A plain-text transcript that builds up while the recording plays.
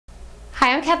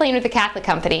Hi, I'm Kathleen with the Catholic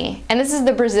Company, and this is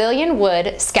the Brazilian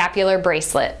Wood Scapular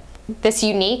Bracelet. This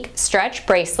unique stretch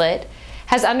bracelet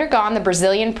has undergone the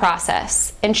Brazilian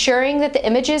process, ensuring that the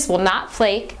images will not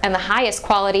flake and the highest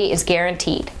quality is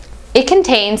guaranteed. It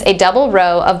contains a double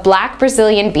row of black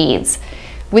Brazilian beads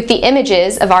with the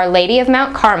images of Our Lady of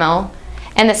Mount Carmel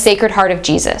and the Sacred Heart of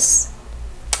Jesus.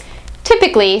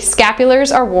 Typically,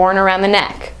 scapulars are worn around the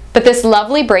neck, but this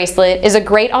lovely bracelet is a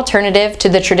great alternative to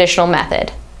the traditional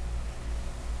method.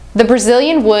 The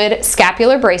Brazilian Wood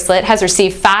Scapular Bracelet has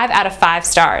received 5 out of 5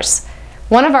 stars.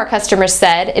 One of our customers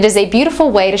said, "It is a beautiful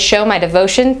way to show my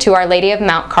devotion to Our Lady of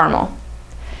Mount Carmel."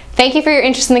 Thank you for your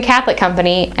interest in the Catholic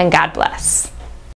Company, and God bless.